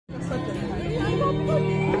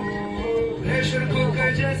Pressure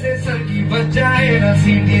cooker जैसे sir की बच जाए ना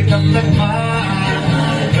सीटी तब तक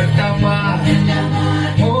मार रट्टा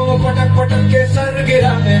मार हो पटक पटक के सर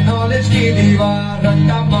गिरा दे नॉलेज की दीवार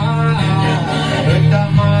रट्टा मार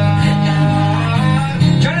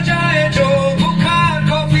चढ़ जाए जो बुखार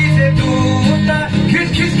कॉफी से दूर खिस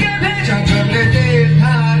खिस के भेजा कर लेते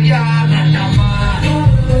धार यार रट्टा मार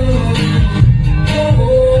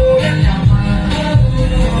रट्टा मार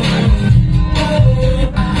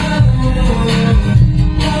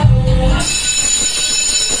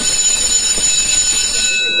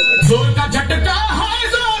जोर का झटका है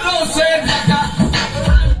जोरों से लगा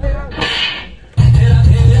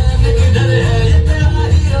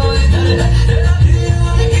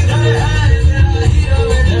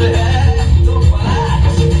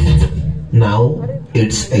Now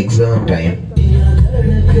it's exam time.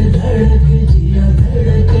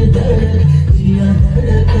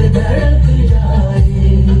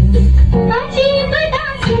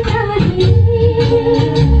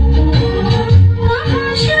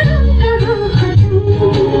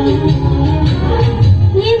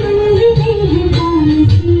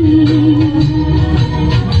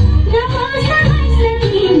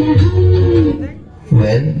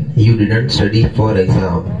 When you didn't study for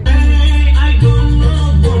exam.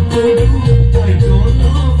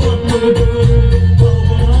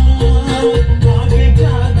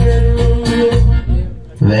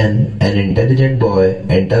 When an intelligent boy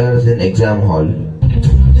enters an exam hall.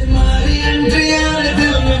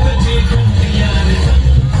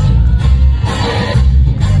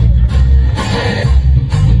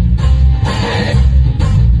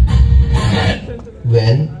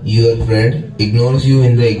 When your friend ignores you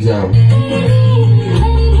in the exam.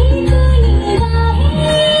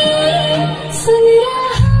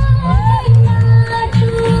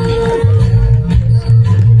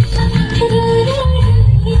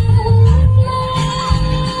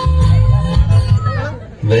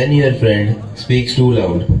 When your friend speaks too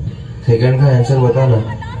loud. Second का answer बताना.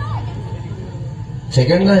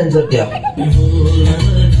 Second का answer क्या?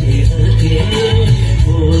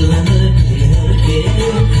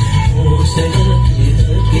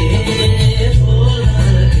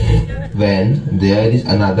 When there is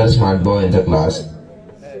another smart boy in the class.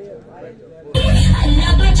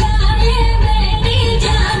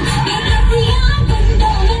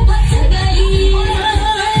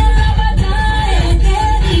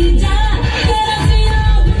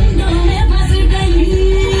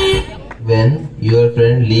 When your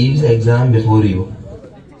friend leaves exam before you.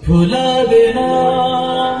 भुला देना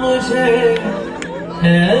मुझे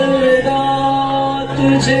है अलविदा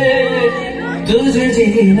तुझे तुझे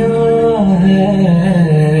जीना है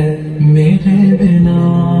मेरे बिना.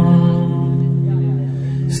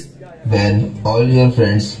 When all your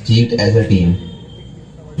friends cheat as a team.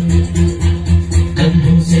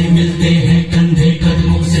 कंधों से मिलते हैं कंधे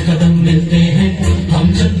कदमों से कदम मिलते हैं हम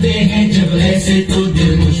चलते हैं जब ऐसे तो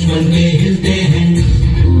दिल दुश्मन के हिलते हैं.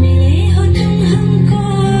 मिले हो तुम हमको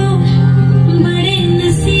बड़े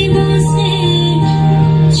नसीबों से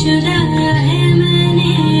चुराया है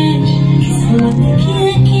मैंने किस्मत की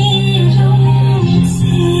लकीरों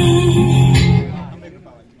से.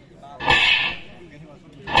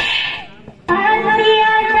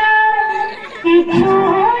 दिया जा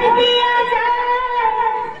छोड़ दिया जा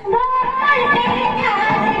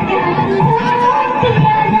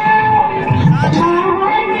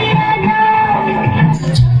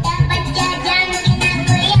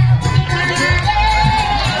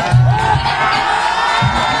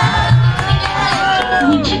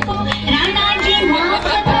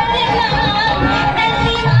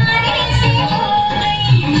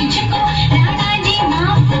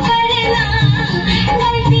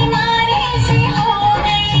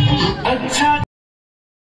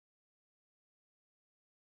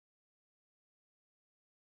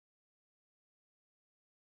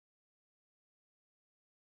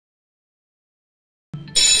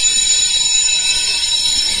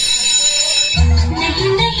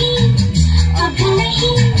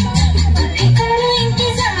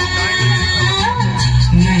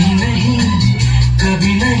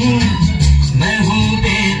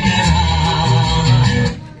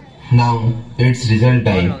Now it's result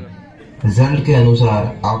time. Result के अनुसार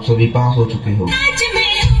आप सभी पास हो चुके हो.